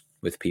connect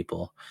with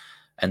people.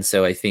 And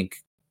so I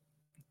think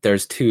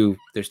there's two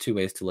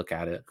ways to look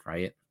at it,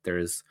 right?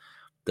 There's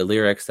the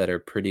lyrics that are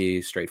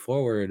pretty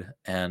straightforward,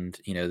 and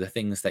the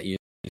things that you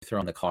throw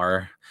in the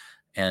car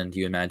and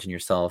you imagine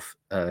yourself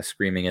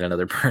screaming at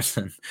another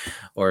person,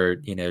 or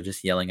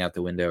just yelling out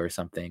the window or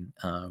something,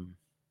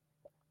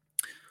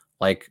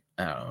 like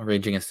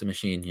Rage Against the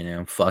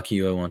Machine, fuck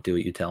you, I won't do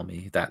what you tell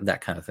me,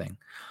 that kind of thing.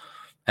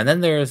 And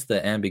then there's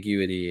the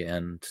ambiguity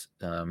and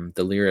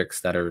the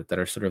lyrics that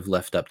are sort of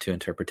left up to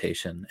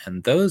interpretation,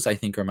 and those I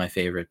think are my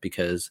favorite,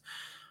 because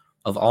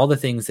of all the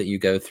things that you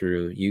go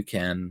through, you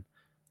can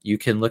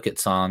look at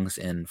songs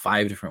in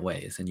 5 different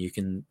ways, and you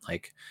can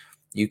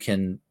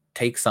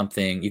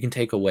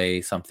take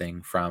away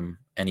something from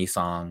any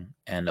song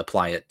and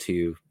apply it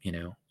to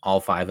all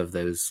 5 of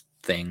those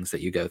things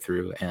that you go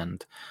through.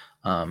 And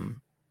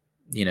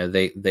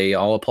they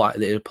all apply.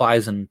 It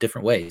applies in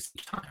different ways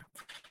each time.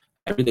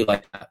 I really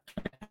like that.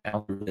 I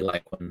also really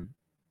like when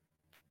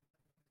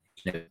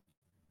you know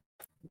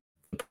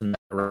the person that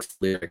writes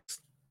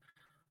lyrics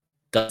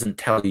doesn't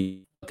tell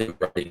you what they're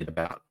writing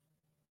about.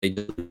 They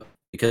do,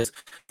 because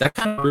that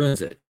kind of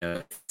ruins it.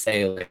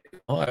 Say like,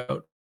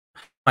 oh,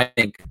 I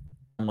think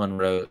someone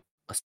wrote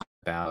a song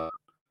about,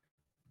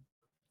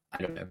 I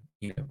don't know,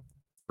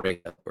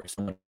 breakup, or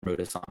someone wrote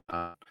a song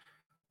about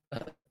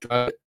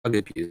drug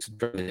abuse,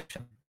 drug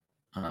addiction,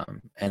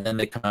 and then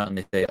they come out and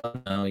they say, oh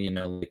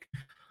no, like,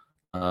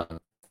 uh,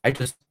 I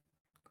just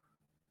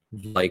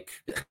like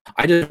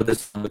I just wrote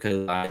this song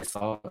because I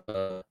saw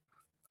a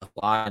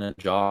fly in a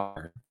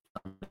jar.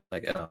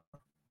 Like,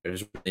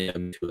 there's really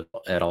nothing to it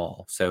at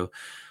all. So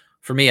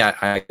for me,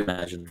 I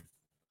imagine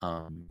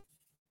um,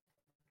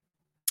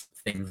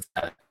 things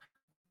that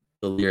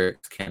the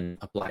lyrics can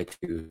apply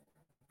to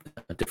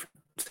different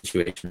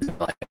situations in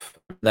life.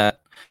 That,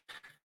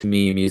 to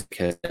me, music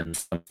has been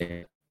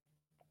something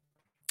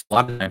a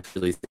lot of times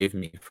really saved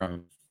me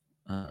from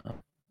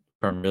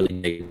really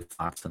negative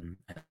thoughts, and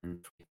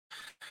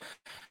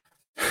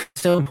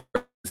so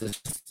important.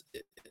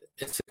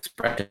 It's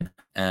expression,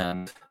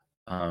 and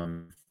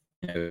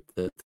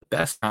the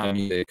best kind of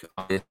music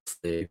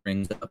obviously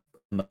brings up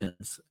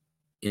emotions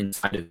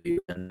inside of you,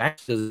 and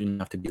that doesn't even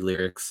have to be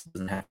lyrics,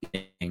 doesn't have to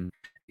be anything.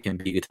 It can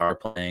be guitar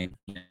playing.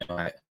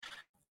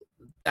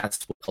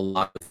 That's what a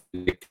lot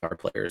of guitar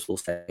players will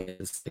say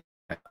is,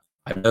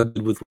 I'm no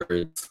good with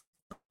words.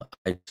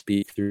 I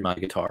speak through my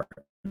guitar.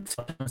 And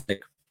sometimes,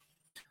 like,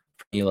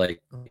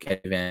 like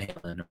Eddie Van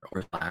Halen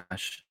or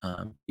Slash,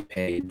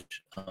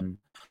 Page, a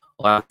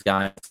lot of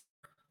guys,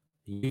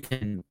 you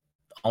can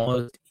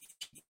almost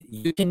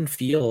you can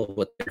feel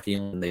what they're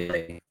feeling. They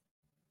play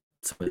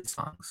some of these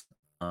songs,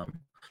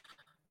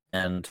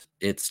 and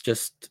it's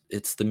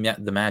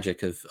the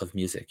magic of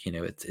music.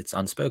 It's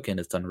unspoken,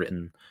 it's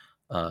unwritten,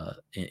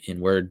 in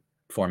word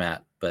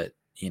format, but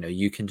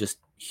you can just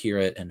hear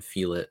it and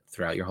feel it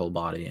throughout your whole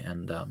body.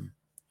 And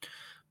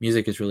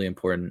music is really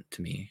important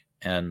to me.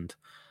 And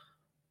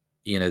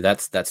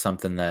that's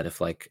something that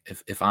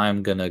if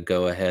I'm gonna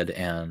go ahead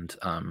and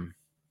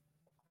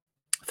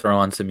throw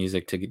on some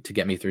music to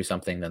get me through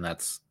something, then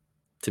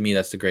to me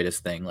that's the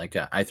greatest thing. Like,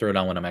 I throw it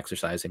on when I'm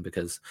exercising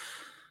because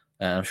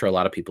I'm sure a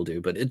lot of people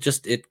do, but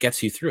it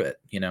gets you through it.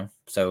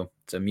 So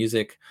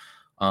music.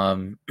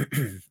 I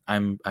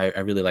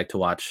really like to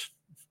watch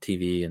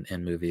TV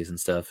and movies and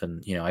stuff,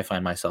 and I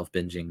find myself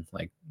binging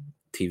like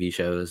TV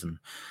shows. And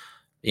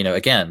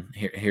again,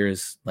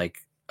 here's like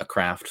a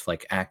craft,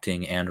 like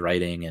acting and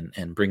writing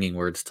and bringing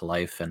words to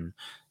life, and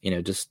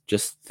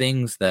just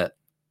things that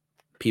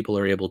people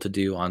are able to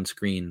do on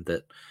screen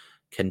that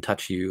can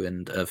touch you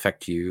and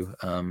affect you.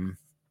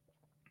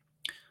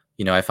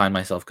 I find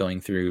myself going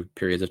through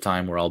periods of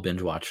time where I'll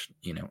binge watch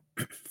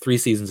 3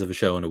 seasons of a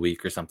show in a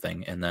week or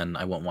something, and then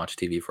I won't watch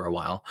TV for a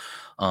while.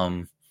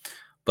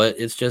 But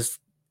it's just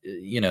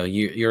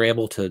you're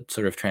able to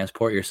sort of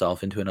transport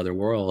yourself into another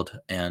world,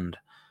 and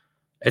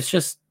it's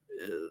just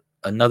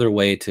another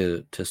way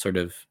to sort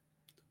of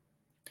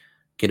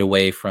get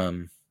away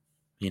from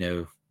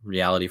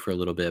reality for a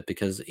little bit,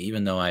 because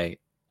even though I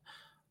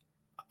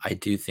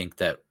do think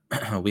that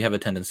we have a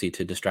tendency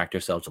to distract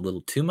ourselves a little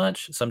too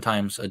much,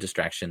 sometimes a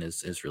distraction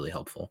is really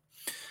helpful.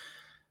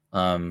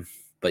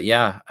 But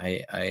yeah,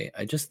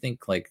 I just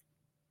think, like,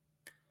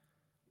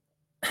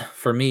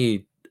 for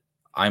me,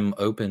 I'm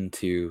open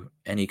to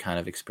any kind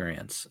of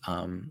experience.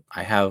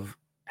 I have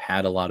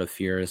had a lot of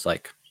fears,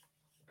 like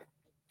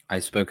I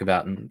spoke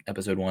about in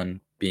episode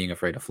 1, being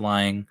afraid of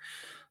flying.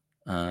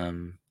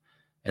 And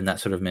that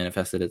sort of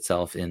manifested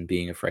itself in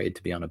being afraid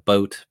to be on a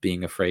boat,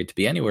 being afraid to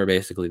be anywhere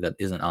basically that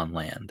isn't on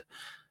land.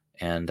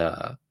 And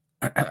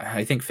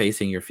I think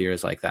facing your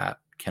fears like that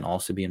can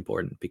also be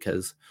important,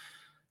 because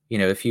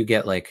if you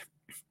get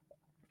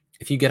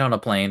on a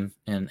plane,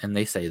 and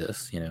they say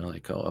this,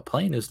 like, oh, a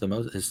plane is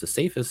the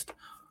safest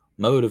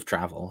mode of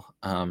travel.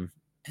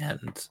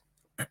 And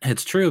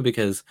it's true,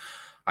 because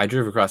I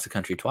drove across the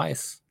country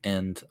twice,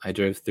 and I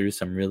drove through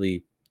some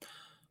really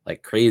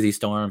like crazy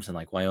storms in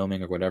like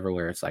Wyoming or whatever,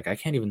 where it's like I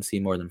can't even see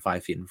more than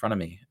 5 feet in front of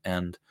me.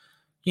 And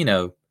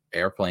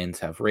airplanes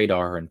have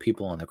radar and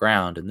people on the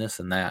ground and this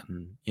and that,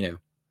 and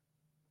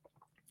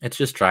it's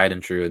just tried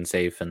and true and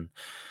safe. And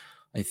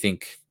I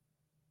think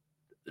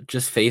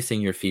just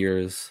facing your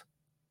fears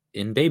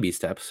in baby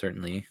steps,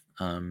 certainly.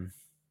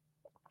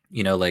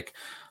 Like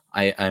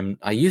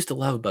I used to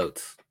love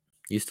boats,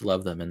 used to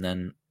love them, and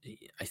then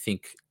I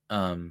think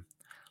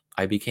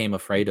I became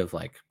afraid of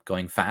like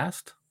going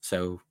fast.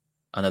 So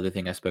another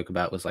thing I spoke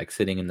about was like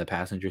sitting in the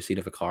passenger seat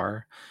of a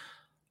car.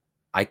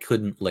 I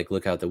couldn't like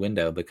look out the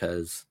window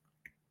because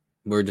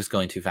we're just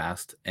going too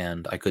fast,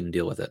 and I couldn't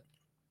deal with it.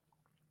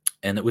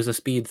 And it was a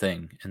speed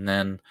thing. And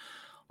then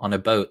on a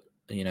boat,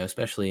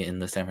 especially in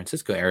the San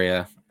Francisco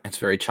area, it's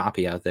very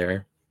choppy out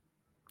there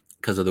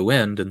because of the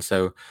wind. And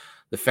so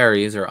the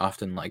ferries are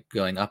often like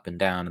going up and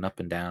down and up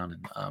and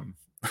down. And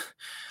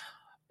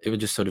it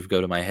would just sort of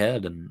go to my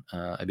head, and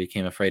I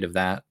became afraid of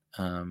that.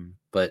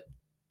 But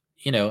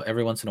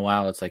every once in a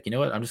while, it's like, you know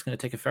what, I'm just going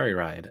to take a ferry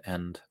ride,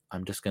 and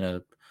I'm just going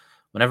to,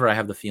 whenever I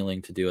have the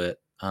feeling to do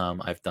it,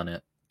 I've done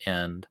it.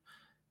 And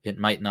it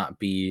might not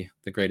be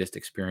the greatest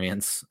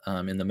experience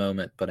in the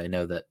moment, but I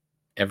know that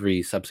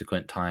every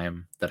subsequent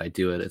time that I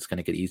do it, it's going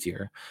to get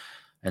easier.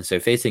 And so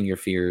facing your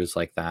fears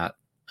like that,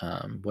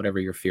 whatever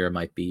your fear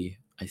might be,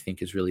 I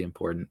think is really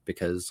important,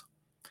 because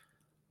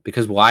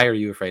why are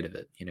you afraid of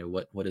it?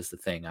 What is the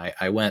thing?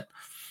 I went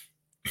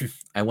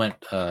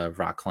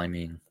rock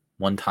climbing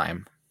one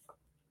time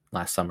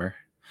last summer,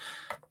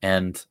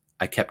 and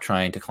I kept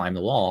trying to climb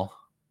the wall,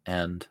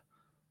 and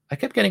I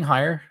kept getting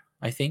higher,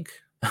 I think,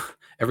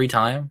 every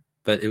time.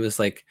 But it was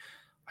like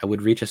I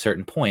would reach a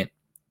certain point,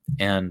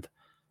 and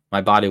my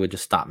body would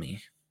just stop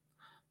me.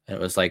 And it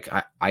was like,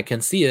 I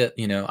can see it,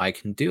 I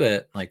can do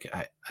it. Like,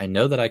 I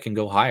know that I can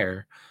go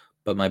higher,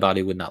 but my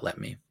body would not let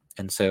me.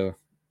 And so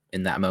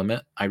in that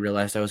moment, I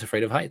realized I was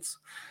afraid of heights.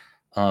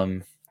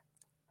 And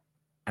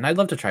I'd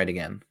love to try it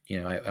again.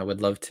 I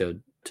would love to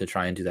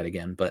try and do that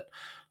again. But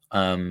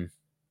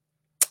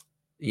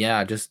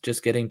yeah,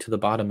 just getting to the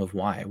bottom of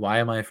why. Why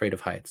am I afraid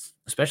of heights?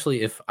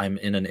 Especially if I'm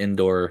in an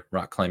indoor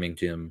rock climbing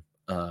gym,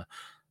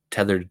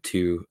 tethered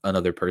to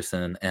another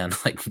person and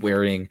like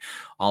wearing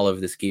all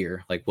of this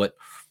gear. Like,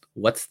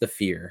 what's the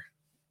fear?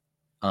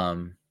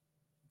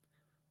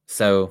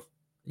 So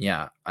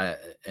yeah,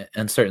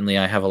 and certainly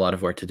I have a lot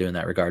of work to do in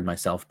that regard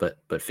myself, but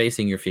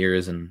facing your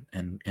fears and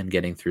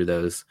getting through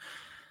those,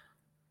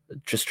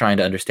 just trying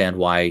to understand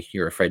why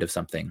you're afraid of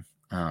something.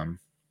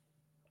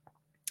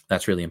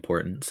 That's really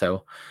important.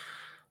 So,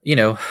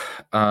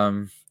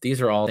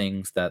 these are all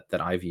things that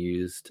I've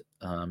used,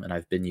 and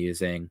I've been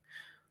using,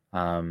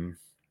 and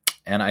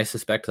I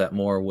suspect that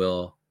more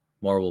will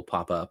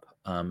pop up,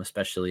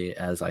 especially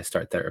as I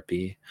start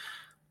therapy.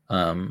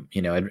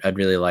 I'd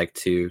really like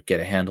to get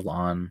a handle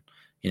on,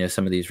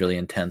 some of these really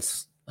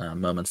intense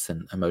moments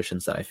and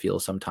emotions that I feel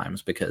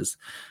sometimes, because,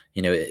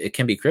 it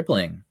can be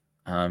crippling.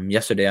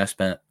 Yesterday, I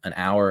spent an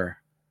hour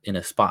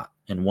in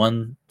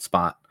one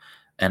spot,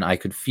 and I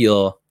could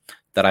feel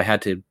that I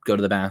had to go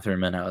to the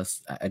bathroom, and I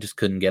just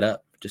couldn't get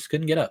up,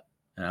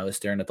 and I was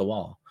staring at the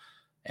wall,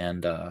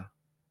 and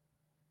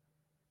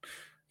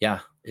yeah,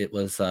 it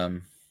was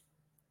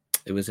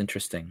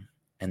interesting.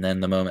 And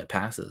then the moment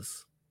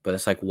passes, but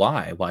it's like,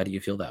 why do you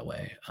feel that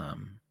way?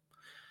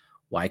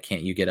 Why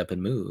can't you get up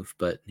and move?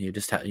 But you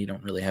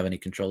don't really have any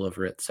control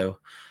over it. So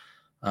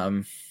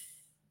um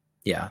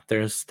yeah,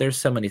 there's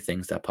so many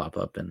things that pop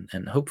up,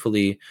 and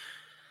hopefully,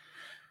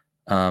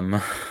 um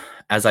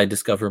as I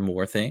discover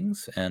more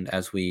things, and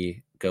as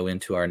we go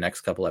into our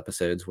next couple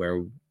episodes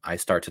where I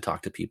start to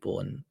talk to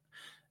people and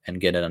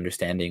get an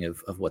understanding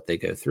of what they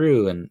go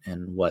through,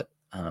 and what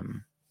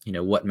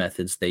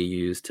methods they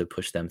use to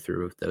push them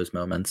through those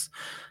moments,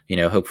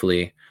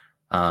 hopefully,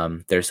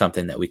 there's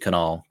something that we can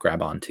all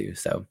grab onto.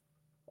 So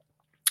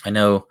I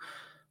know,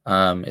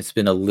 it's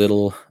been a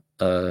little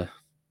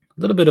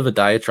bit of a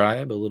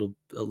diatribe, a little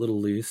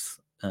loose.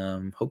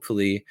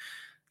 Hopefully,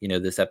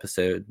 this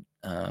episode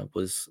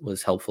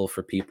was helpful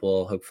for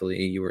people.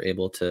 Hopefully, you were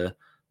able to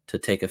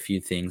take a few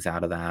things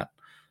out of that.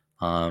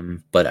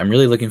 But I'm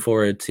really looking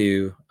forward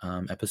to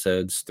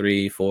episodes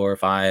 3, 4,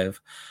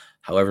 5,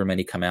 however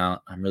many come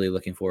out. I'm really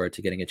looking forward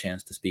to getting a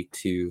chance to speak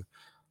to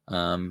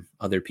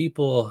other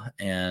people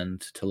and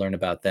to learn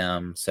about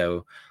them.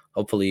 So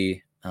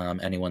hopefully,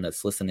 anyone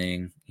that's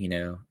listening,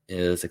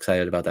 is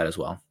excited about that as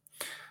well.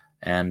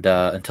 And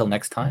until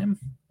next time,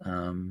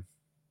 until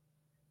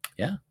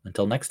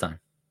next time.